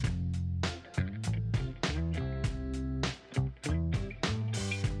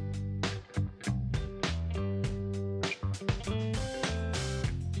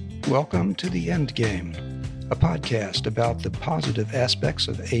Welcome to The End Game, a podcast about the positive aspects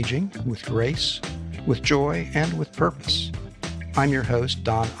of aging with grace, with joy, and with purpose. I'm your host,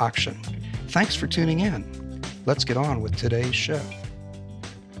 Don Akshin. Thanks for tuning in. Let's get on with today's show.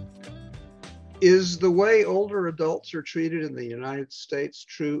 Is the way older adults are treated in the United States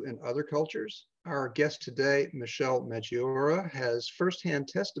true in other cultures? Our guest today, Michelle Maggiora, has firsthand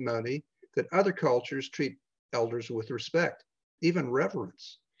testimony that other cultures treat elders with respect, even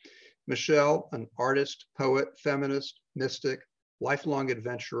reverence. Michelle, an artist, poet, feminist, mystic, lifelong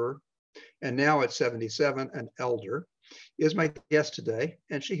adventurer, and now at 77, an elder, is my guest today,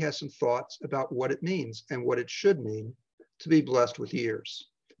 and she has some thoughts about what it means and what it should mean to be blessed with years.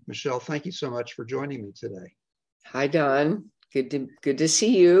 Michelle, thank you so much for joining me today. Hi, Don. Good to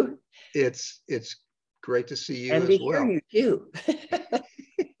see you. It's great to see you and as well. And to hear you too.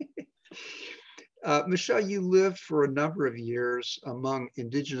 Michelle, you lived for a number of years among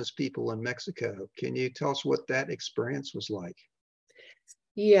indigenous people in Mexico. Can you tell us what that experience was like?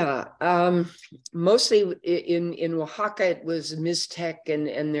 Yeah, mostly in Oaxaca, it was Mixtec,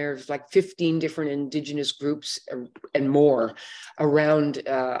 and there's like 15 different indigenous groups and more around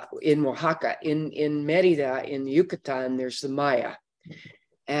in Oaxaca. In Mérida, in Yucatan, there's the Maya.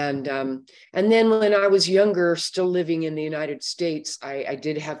 And then when I was younger, still living in the United States, I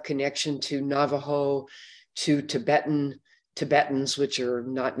did have connection to Navajo, to Tibetans, which are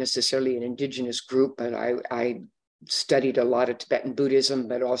not necessarily an indigenous group, but I studied a lot of Tibetan Buddhism,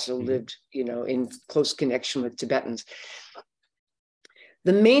 but also lived, in close connection with Tibetans.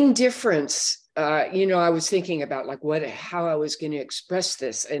 The main difference, I was thinking about how I was going to express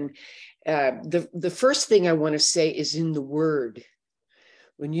this. And the first thing I want to say is in the word.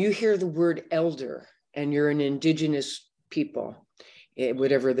 When you hear the word elder and you're an indigenous people,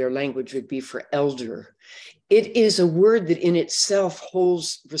 whatever their language would be for elder, it is a word that in itself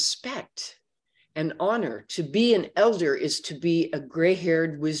holds respect and honor. To be an elder is to be a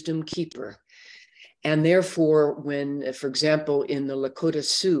gray-haired wisdom keeper. And therefore, when, for example, in the Lakota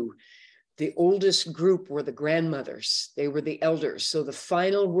Sioux, the oldest group were the grandmothers. They were the elders. So the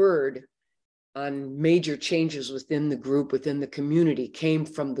final word on major changes within the group, within the community, came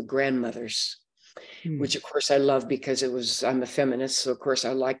from the grandmothers, which of course I love because I'm a feminist. So of course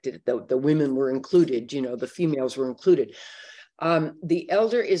I liked it. The women were included, the females were included. The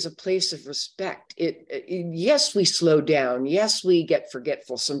elder is a place of respect. Yes, we slow down. Yes, we get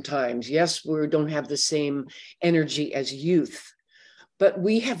forgetful sometimes. Yes, we don't have the same energy as youth, but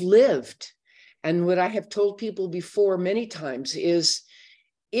we have lived. And what I have told people before many times is,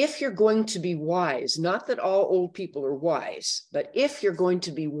 if you're going to be wise, not that all old people are wise, but if you're going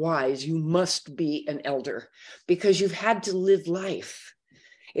to be wise, you must be an elder because you've had to live life.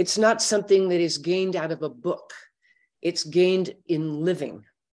 It's not something that is gained out of a book. It's gained in living.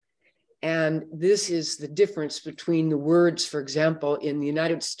 And this is the difference between the words, for example, in the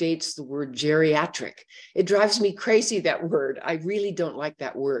United States, the word geriatric. It drives me crazy, that word. I really don't like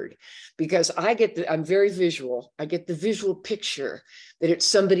that word because I'm very visual. I get the visual picture that it's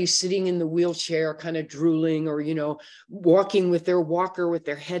somebody sitting in the wheelchair, kind of drooling or, walking with their walker with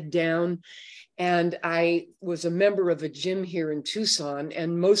their head down. And I was a member of a gym here in Tucson,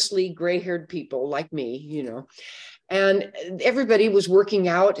 and mostly gray-haired people like me, and everybody was working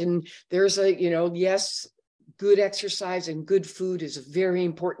out, and there's yes, good exercise and good food is a very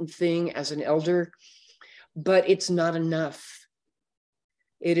important thing as an elder, but it's not enough.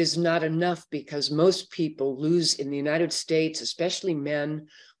 It is not enough because most people lose in the United States, especially men,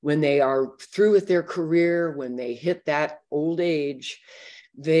 when they are through with their career, when they hit that old age,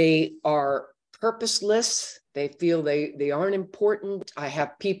 they are purposeless. They feel they aren't important. I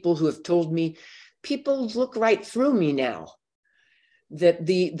have people who have told me, people look right through me now, that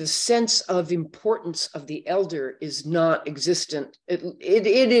the sense of importance of the elder is not existent. It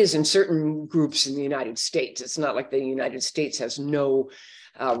is in certain groups in the United States. It's not like the United States has no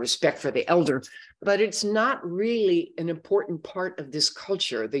respect for the elder, but it's not really an important part of this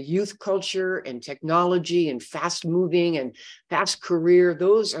culture. The youth culture and technology and fast moving and fast career,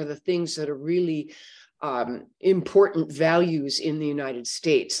 those are the things that are really important values in the United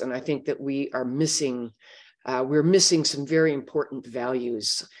States. And I think that we're missing some very important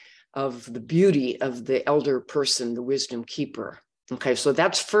values of the beauty of the elder person, the wisdom keeper. Okay, so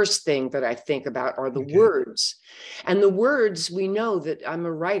that's first thing that I think about are the words. And the words, we know that I'm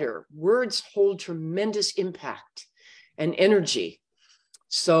a writer. Words hold tremendous impact and energy.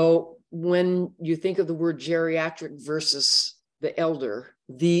 So when you think of the word geriatric versus the elder,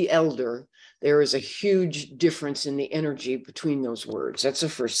 there is a huge difference in the energy between those words. That's the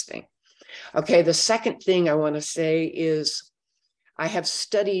first thing. Okay, the second thing I want to say is I have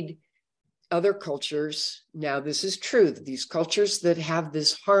studied other cultures. Now, this is true. These cultures that have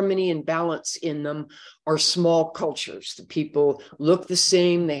this harmony and balance in them are small cultures. The people look the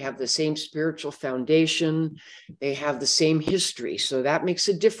same. They have the same spiritual foundation. They have the same history. So that makes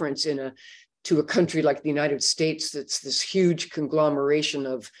a difference to a country like the United States that's this huge conglomeration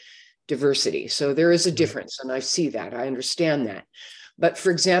of diversity. So there is a difference, and I see that. I understand that. But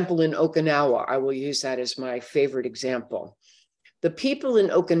for example, in Okinawa, I will use that as my favorite example. The people in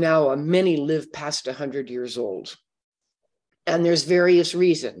Okinawa, many live past 100 years old. And there's various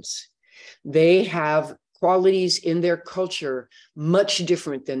reasons. They have qualities in their culture much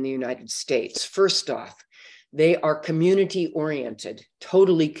different than the United States. First off, they are community oriented,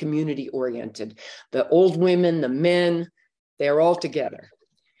 totally community oriented. The old women, the men, they're all together.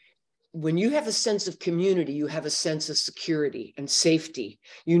 When you have a sense of community, you have a sense of security and safety.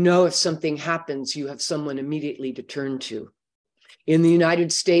 You know, if something happens, you have someone immediately to turn to. In the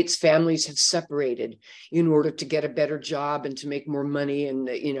United States, families have separated in order to get a better job and to make more money and,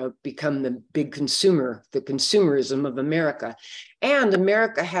 become the big consumer, the consumerism of America. And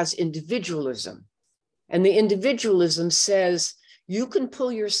America has individualism. And the individualism says you can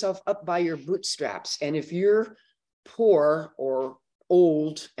pull yourself up by your bootstraps. And if you're poor or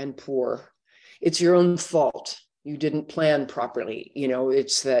old and poor, it's your own fault. You didn't plan properly.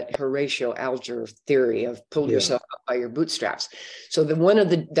 It's that Horatio Alger theory of pull yourself up by your bootstraps. So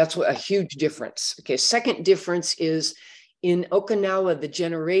that's a huge difference. Okay, second difference is in Okinawa, the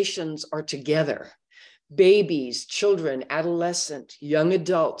generations are together. Babies, children, adolescent, young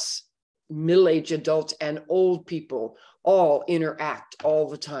adults, middle-aged adults, and old people all interact all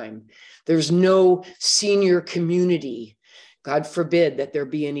the time. There's no senior community. God forbid that there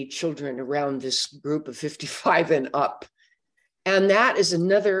be any children around this group of 55 and up. And that is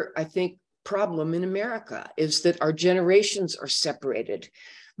another, I think, problem in America, is that our generations are separated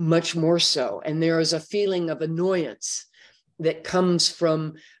much more so. And there is a feeling of annoyance that comes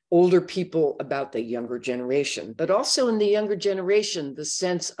from older people about the younger generation, but also in the younger generation, the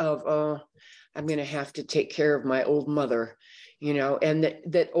sense of, I'm going to have to take care of my old mother. And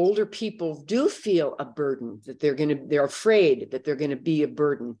that older people do feel a burden, that they're afraid that they're going to be a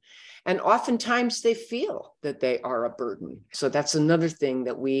burden. And oftentimes they feel that they are a burden. So that's another thing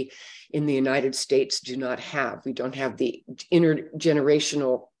that we in the United States do not have. We don't have the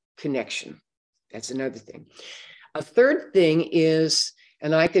intergenerational connection. That's another thing. A third thing is,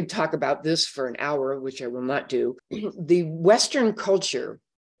 and I could talk about this for an hour, which I will not do, the Western culture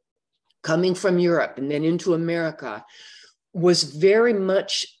coming from Europe and then into America was very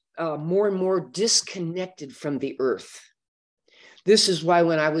much more and more disconnected from the earth. This is why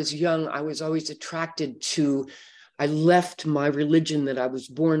when I was young, I was always attracted to, I left my religion that I was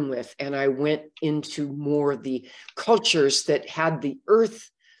born with, and I went into more the cultures that had the earth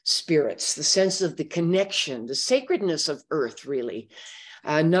spirits, the sense of the connection, the sacredness of earth, really.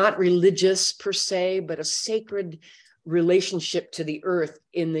 Not religious per se, but a sacred relationship to the earth,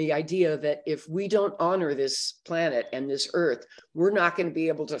 in the idea that if we don't honor this planet and this earth, we're not going to be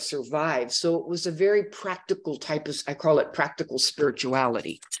able to survive. So it was a very practical type of, I call it practical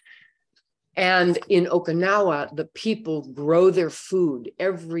spirituality. And in Okinawa, the people grow their food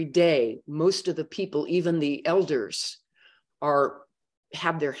every day. Most of the people, even the elders,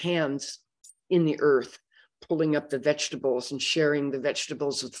 have their hands in the earth, pulling up the vegetables and sharing the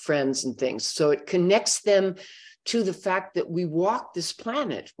vegetables with friends and things. So it connects them to the fact that we walk this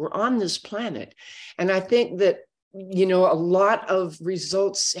planet, we're on this planet. And I think that, a lot of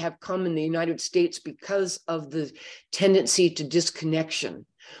results have come in the United States because of the tendency to disconnection.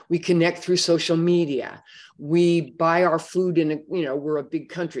 We connect through social media. We buy our food we're a big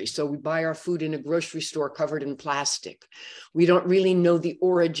country, so we buy our food in a grocery store covered in plastic. We don't really know the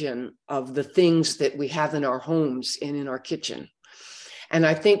origin of the things that we have in our homes and in our kitchen. And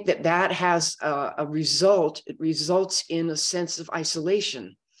I think that has a result. It results in a sense of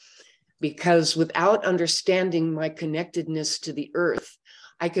isolation, because without understanding my connectedness to the earth,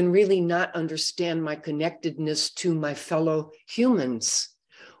 I can really not understand my connectedness to my fellow humans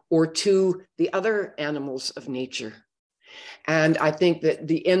or to the other animals of nature. And I think that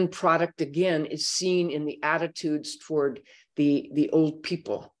the end product, again, is seen in the attitudes toward the old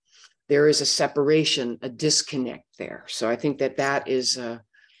people. There is a separation, a disconnect there. So I think that is a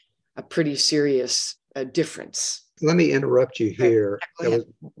pretty serious difference. Let me interrupt you here.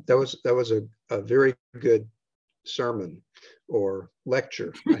 That was a very good sermon or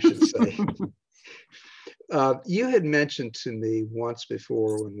lecture, I should say. You had mentioned to me once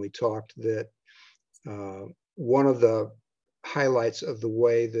before when we talked that one of the highlights of the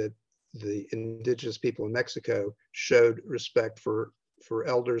way that the indigenous people in Mexico showed respect for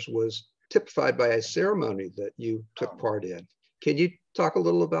elders was typified by a ceremony that you took part in. Can you talk a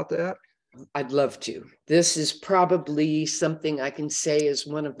little about that? I'd love to. This is probably something I can say is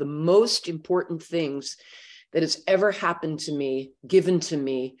one of the most important things that has ever happened to me, given to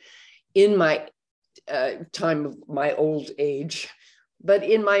me in my time of my old age, but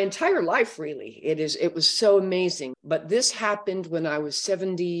in my entire life, really. It was so amazing. But this happened when I was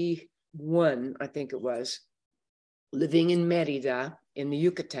 71, I think it was, living in Merida in the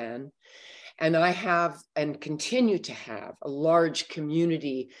Yucatan. And I have and continue to have a large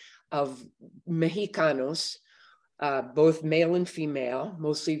community of Mexicanos, both male and female,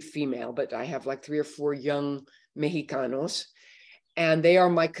 mostly female, but I have like 3 or 4 young Mexicanos, and they are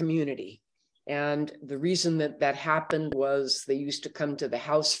my community. And the reason that happened was they used to come to the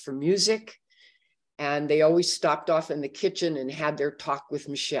house for music, and they always stopped off in the kitchen and had their talk with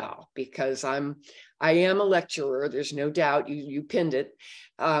Michelle, because I am a lecturer, there's no doubt, you pinned it.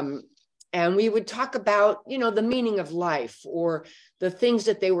 And we would talk about, the meaning of life or the things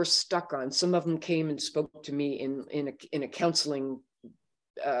that they were stuck on. Some of them came and spoke to me in a counseling,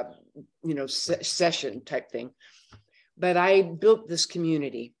 session type thing. But I built this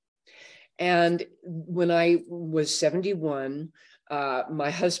community. And when I was 71,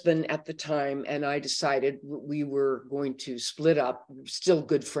 my husband at the time and I decided we were going to split up, still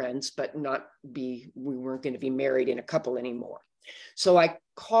good friends, but we weren't going to be married in a couple anymore. So I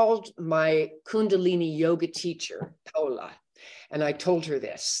called my Kundalini yoga teacher, Paula, and I told her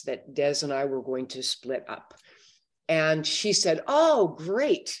this, that Des and I were going to split up. And she said, "Oh,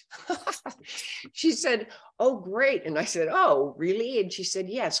 great." She said, "Oh, great." And I said, "Oh, really?" And she said,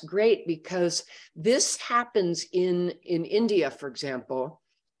 "Yes, great, because this happens in India, for example,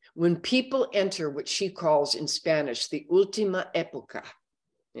 when people enter what she calls in Spanish, the última época.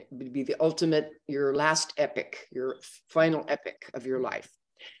 It would be the ultimate, your last epic, your final epic of your life."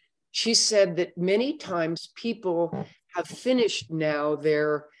 She said that many times people have finished now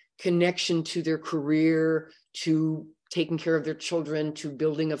their connection to their career, to taking care of their children, to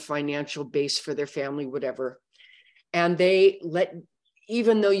building a financial base for their family, whatever. And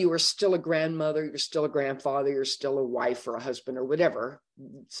even though you are still a grandmother, you're still a grandfather, you're still a wife or a husband or whatever,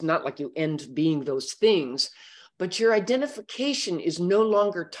 it's not like you end being those things, but your identification is no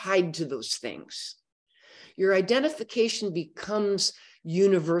longer tied to those things. Your identification becomes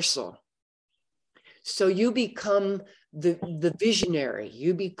universal. So you become the visionary,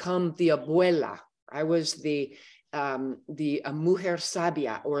 you become the abuela. I was the mujer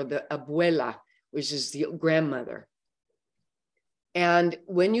sabia, or the abuela, which is the grandmother. And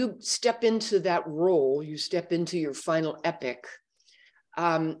when you step into that role, you step into your final epic,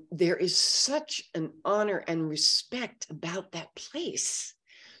 there is such an honor and respect about that place.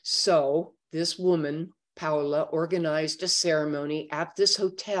 So this woman, Paula, organized a ceremony at this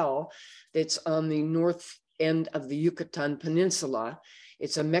hotel that's on the north end of the Yucatan Peninsula.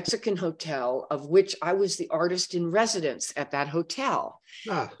 It's a Mexican hotel, of which I was the artist in residence at that hotel.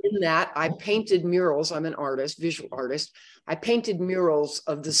 In that, I painted murals. I'm an artist, visual artist. I painted murals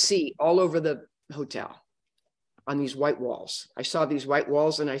of the sea all over the hotel on these white walls. I saw these white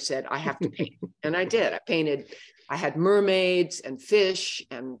walls and I said, I have to paint. And I did. I had mermaids and fish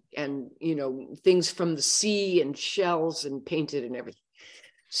and things from the sea and shells, and painted and everything.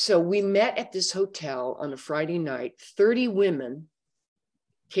 So we met at this hotel on a Friday night. 30 women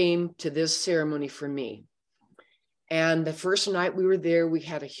came to this ceremony for me. And the first night we were there, we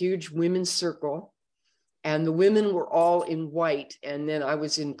had a huge women's circle, and the women were all in white. And then I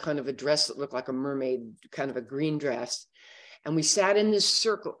was in kind of a dress that looked like a mermaid, kind of a green dress. And we sat in this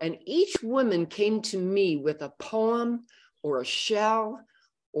circle, and each woman came to me with a poem or a shell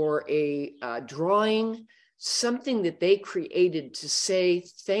or a drawing, something that they created to say,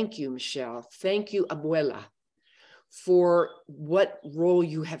 "Thank you, Michelle. Thank you, abuela, for what role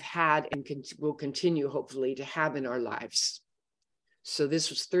you have had and will continue, hopefully, to have in our lives." So this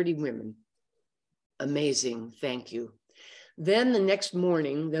was 30 women. Amazing. Thank you. Then the next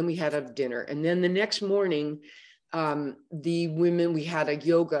morning, then we had a dinner. And then the next morning, the women, we had a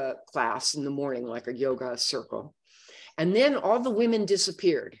yoga class in the morning, like a yoga circle. And then all the women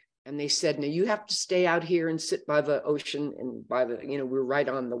disappeared. And they said, "Now you have to stay out here and sit by the ocean and we're right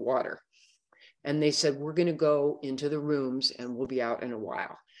on the water." And they said, "We're going to go into the rooms and we'll be out in a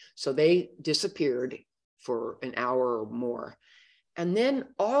while." So they disappeared for an hour or more. And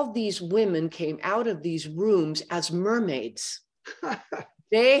then all these women came out of these rooms as mermaids.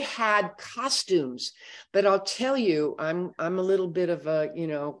 They had costumes, but I'll tell you, I'm a little bit of a,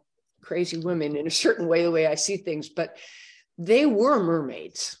 crazy woman in a certain way, the way I see things, but they were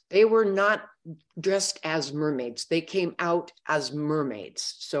mermaids. They were not dressed as mermaids. They came out as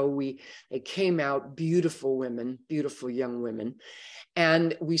mermaids. So they came out beautiful women, beautiful young women.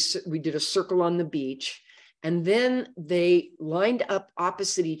 And we did a circle on the beach. And then they lined up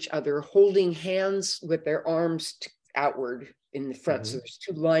opposite each other, holding hands with their arms outward in the front. So there's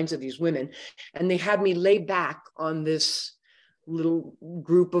two lines of these women. And they had me lay back on this little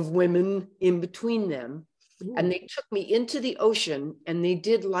group of women in between them. Ooh. And they took me into the ocean and they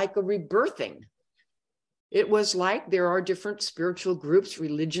did like a rebirthing. It was like there are different spiritual groups,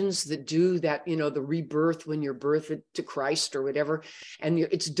 religions that do that, the rebirth when you're birthed to Christ or whatever, and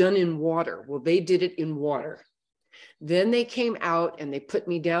it's done in water. Well, they did it in water. Then they came out and they put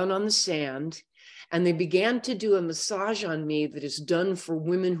me down on the sand and they began to do a massage on me that is done for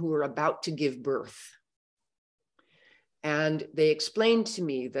women who are about to give birth. And they explained to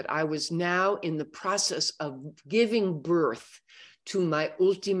me that I was now in the process of giving birth to my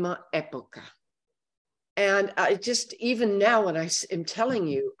ultima epoca. And I just, even now when I am telling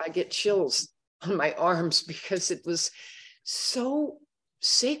you, I get chills on my arms because it was so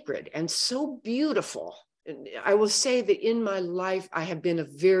sacred and so beautiful. And I will say that in my life, I have been a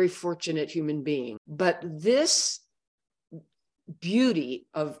very fortunate human being. But this beauty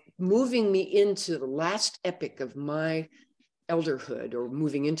of moving me into the last epoch of my elderhood, or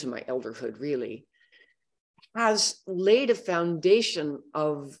moving into my elderhood really, has laid a foundation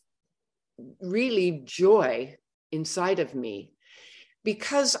of really joy inside of me,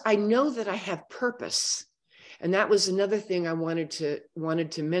 because I know that I have purpose. And that was another thing I wanted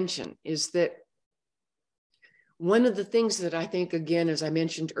to mention, is that one of the things that I think, again, as I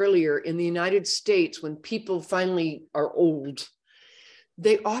mentioned earlier, in the United States, when people finally are old,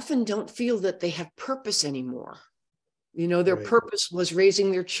 they often don't feel that they have purpose anymore. Their right. Purpose was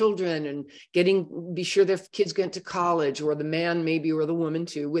raising their children and be sure their kids get to college, or the man maybe, or the woman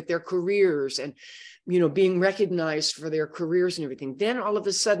too, with their careers and, being recognized for their careers and everything. Then all of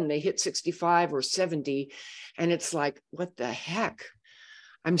a sudden they hit 65 or 70 and it's like, what the heck?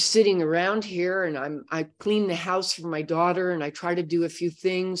 I'm sitting around here and I clean the house for my daughter and I try to do a few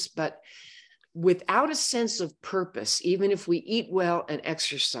things, but without a sense of purpose, even if we eat well and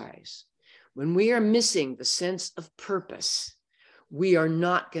exercise, when we are missing the sense of purpose, we are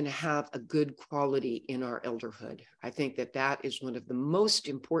not going to have a good quality in our elderhood. I think that is one of the most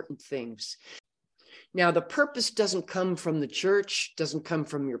important things. Now, the purpose doesn't come from the church, doesn't come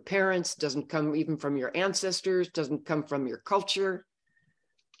from your parents, doesn't come even from your ancestors, doesn't come from your culture,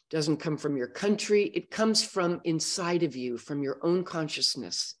 doesn't come from your country. It comes from inside of you, from your own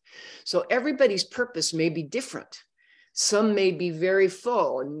consciousness. So everybody's purpose may be different. Some may be very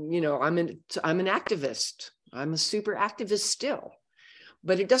full, and I'm an activist. I'm a super activist still,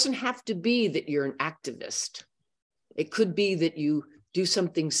 but it doesn't have to be that you're an activist. It could be that you do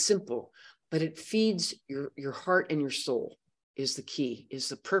something simple, but it feeds your heart and your soul is the key. Is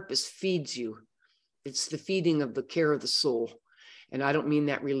the purpose feeds you? It's the feeding of the care of the soul, and I don't mean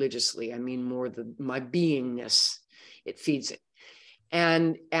that religiously. I mean more my beingness. It feeds it.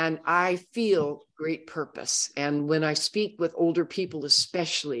 And I feel great purpose. And when I speak with older people,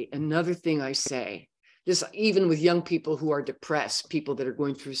 especially, another thing I say, this even with young people who are depressed, people that are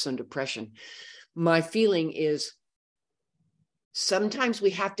going through some depression, my feeling is sometimes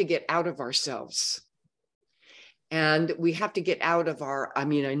we have to get out of ourselves. And we have to get out of I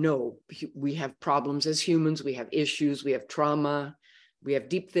know we have problems as humans, we have issues, we have trauma, we have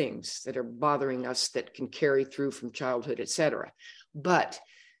deep things that are bothering us that can carry through from childhood, etc. But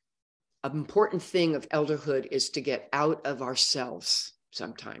an important thing of elderhood is to get out of ourselves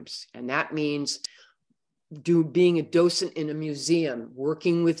sometimes. And that means being a docent in a museum,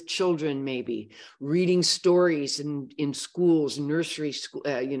 working with children, maybe reading stories in schools, nursery school,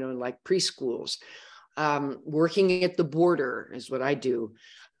 like preschools, working at the border is what I do.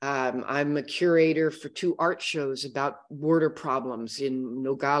 I'm a curator for 2 art shows about border problems in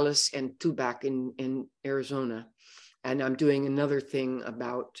Nogales and Tubac in Arizona. And I'm doing another thing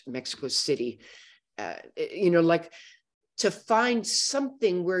about Mexico City, like to find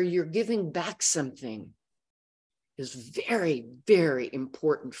something where you're giving back something is very, very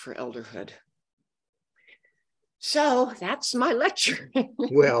important for elderhood. So that's my lecture.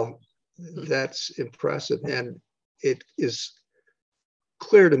 Well, that's impressive. And it is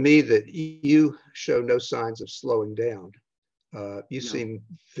clear to me that you show no signs of slowing down. You seem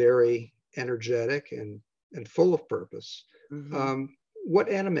very energetic and full of purpose. Mm-hmm. What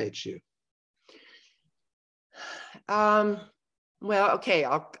animates you? Well, okay,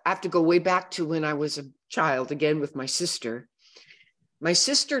 I'll have to go way back to when I was a child again with my sister. My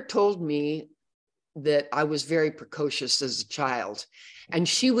sister told me that I was very precocious as a child. And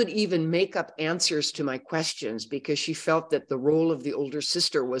she would even make up answers to my questions because she felt that the role of the older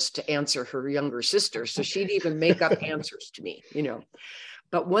sister was to answer her younger sister. So she'd even make up answers to me, you know.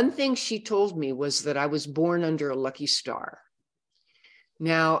 But one thing she told me was that I was born under a lucky star.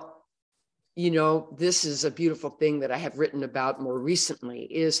 Now, you know, this is a beautiful thing that I have written about more recently,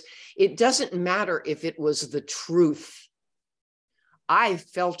 is it doesn't matter if it was the truth. I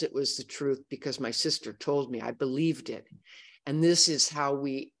felt it was the truth because my sister told me. I believed it. And this is how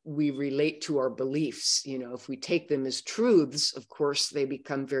we relate to our beliefs. You know, if we take them as truths, of course, they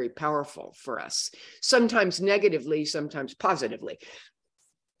become very powerful for us, sometimes negatively, sometimes positively.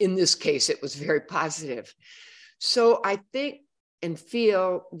 In this case, it was very positive. So I think and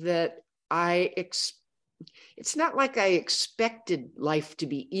feel that it's not like I expected life to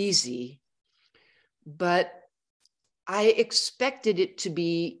be easy, but I expected it to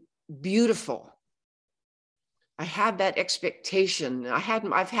be beautiful. I had that expectation.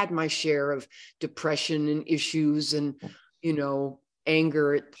 I've had my share of depression and issues and, you know,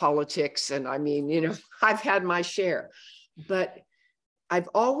 anger at politics. And I mean, you know, I've had my share, but I've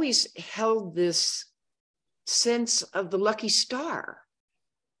always held this sense of the lucky star,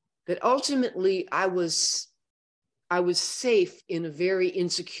 that ultimately I was safe in a very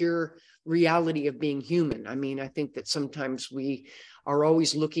insecure reality of being human. I mean, I think that sometimes we are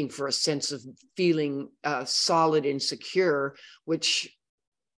always looking for a sense of feeling solid and secure, which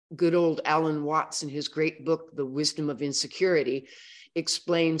good old Alan Watts in his great book, The Wisdom of Insecurity,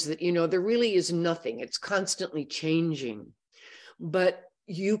 explains that, you know, there really is nothing. It's constantly changing. But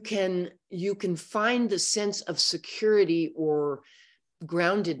you can find the sense of security or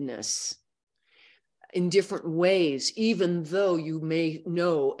groundedness in different ways, even though you may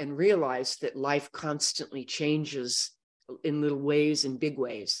know and realize that life constantly changes in little ways and big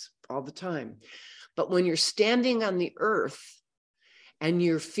ways all the time. But when you're standing on the earth and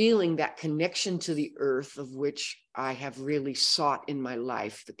you're feeling that connection to the earth, of which I have really sought in my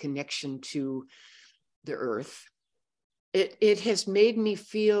life, the connection to the earth, it has made me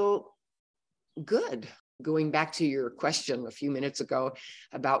feel good. Going back to your question a few minutes ago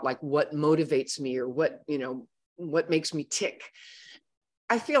about like what motivates me or what, you know, what makes me tick.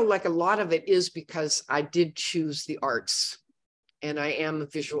 I feel like a lot of it is because I did choose the arts, and I am a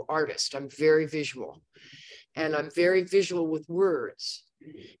visual artist. I'm very visual, and I'm very visual with words.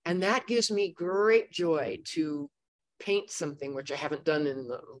 And that gives me great joy to paint something, which I haven't done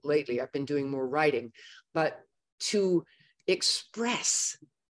lately. I've been doing more writing, but to express,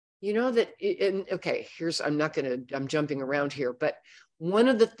 you know, that, and okay, I'm jumping around here, but one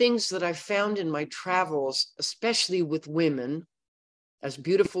of the things that I found in my travels, especially with women, as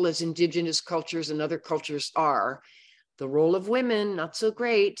beautiful as indigenous cultures and other cultures are, the role of women, not so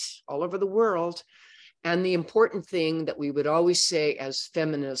great all over the world. And the important thing that we would always say as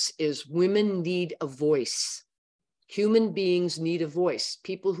feminists is women need a voice. Human beings need a voice.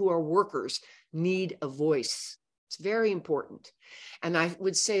 People who are workers need a voice. It's very important. And I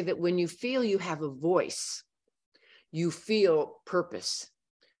would say that when you feel you have a voice, you feel purpose,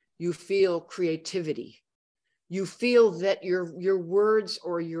 you feel creativity, you feel that your words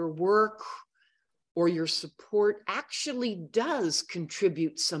or your work or your support actually does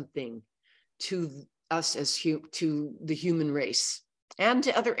contribute something to us as to the human race and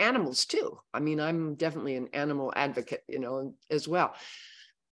to other animals too. I mean, I'm definitely an animal advocate, you know, as well.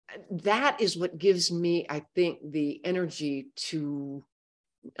 That is what gives me, I think, the energy to,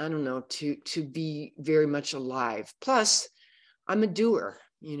 I don't know, to be very much alive. Plus, I'm a doer.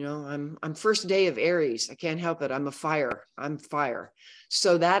 You know, I'm first day of Aries. I can't help it. I'm fire.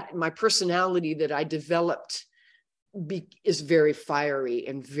 So that my personality that I developed is very fiery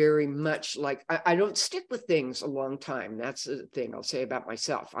and very much like I don't stick with things a long time. That's the thing I'll say about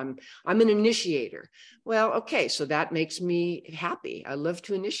myself. I'm an initiator. Well, okay, so that makes me happy. I love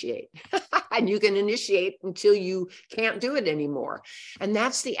to initiate. And you can initiate until you can't do it anymore. And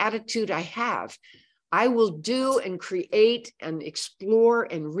that's the attitude I have. I will do and create and explore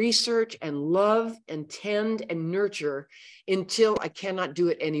and research and love and tend and nurture until I cannot do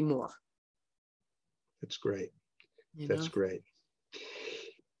it anymore. That's great. You That's know? great.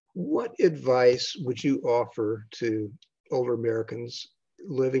 What advice would you offer to older Americans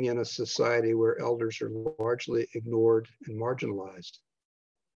living in a society where elders are largely ignored and marginalized?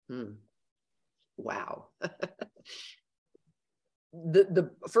 Wow.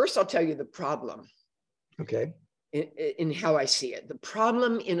 The first, I'll tell you the problem. Okay. In how I see it. The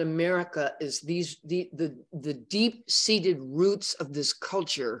problem in America is the deep-seated roots of this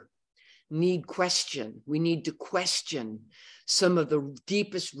culture need question. We need to question some of the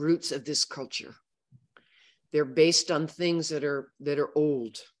deepest roots of this culture. They're based on things that are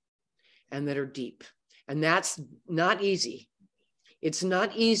old and that are deep. And that's not easy. It's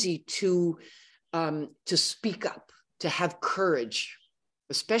not easy to speak up, to have courage,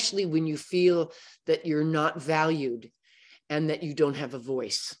 especially when you feel that you're not valued and that you don't have a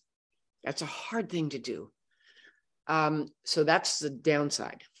voice. That's a hard thing to do. So that's the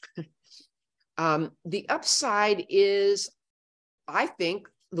downside. The upside is, I think,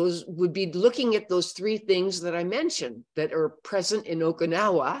 those would be looking at those three things that I mentioned that are present in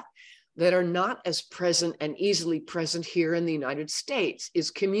Okinawa that are not as present and easily present here in the United States, is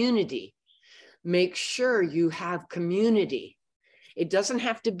community. Make sure you have community. It doesn't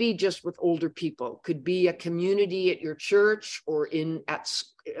have to be just with older people. It could be a community at your church or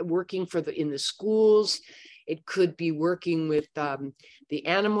working in the schools. It could be working with the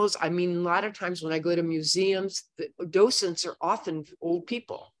animals. I mean, a lot of times when I go to museums, the docents are often old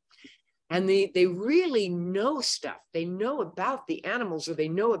people. And they really know stuff. They know about the animals, or they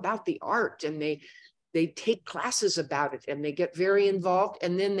know about the art, and they take classes about it, and they get very involved.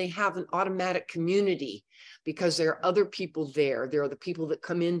 And then they have an automatic community because there are other people there. There are the people that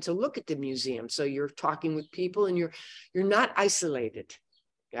come in to look at the museum. So you're talking with people, and you're not isolated.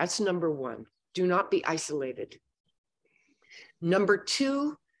 That's number one. Do not be isolated. Number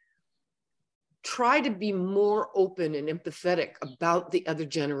two, try to be more open and empathetic about the other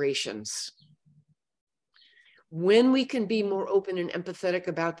generations. When we can be more open and empathetic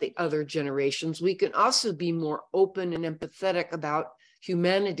about the other generations, we can also be more open and empathetic about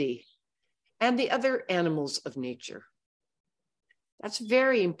humanity and the other animals of nature. That's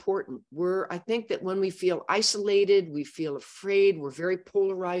very important. I think that when we feel isolated, we feel afraid, we're very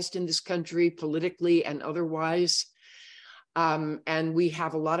polarized in this country, politically and otherwise, and we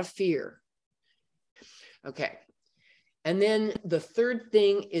have a lot of fear. Okay. And then the third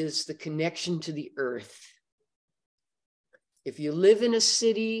thing is the connection to the earth. If you live in a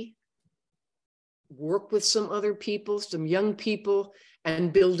city, work with some other people, some young people,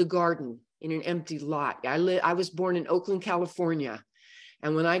 and build a garden in an empty lot. I was born in Oakland, California.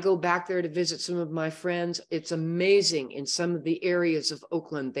 And when I go back there to visit some of my friends, it's amazing. In some of the areas of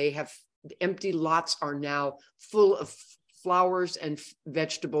Oakland, the empty lots are now full of flowers and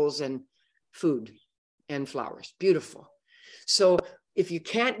vegetables and food and flowers. Beautiful. So if you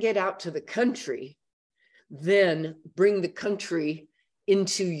can't get out to the country, then bring the country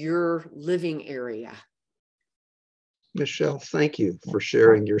into your living area. Michelle, thank you for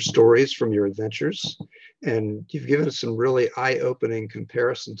sharing your stories from your adventures. And you've given us some really eye-opening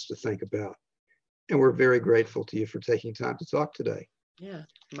comparisons to think about. And we're very grateful to you for taking time to talk today. Yeah,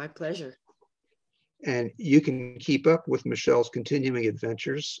 my pleasure. And you can keep up with Michelle's continuing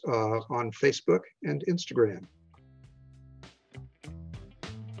adventures on Facebook and Instagram.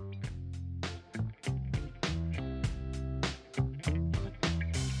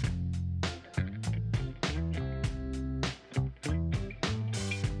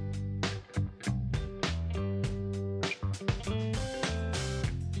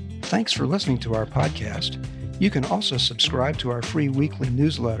 Thanks for listening to our podcast. You can also subscribe to our free weekly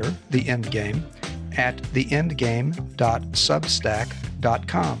newsletter, The Endgame, at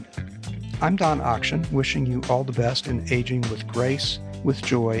theendgame.substack.com. I'm Don Akshen, wishing you all the best in aging with grace, with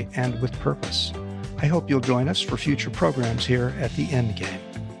joy, and with purpose. I hope you'll join us for future programs here at The Endgame.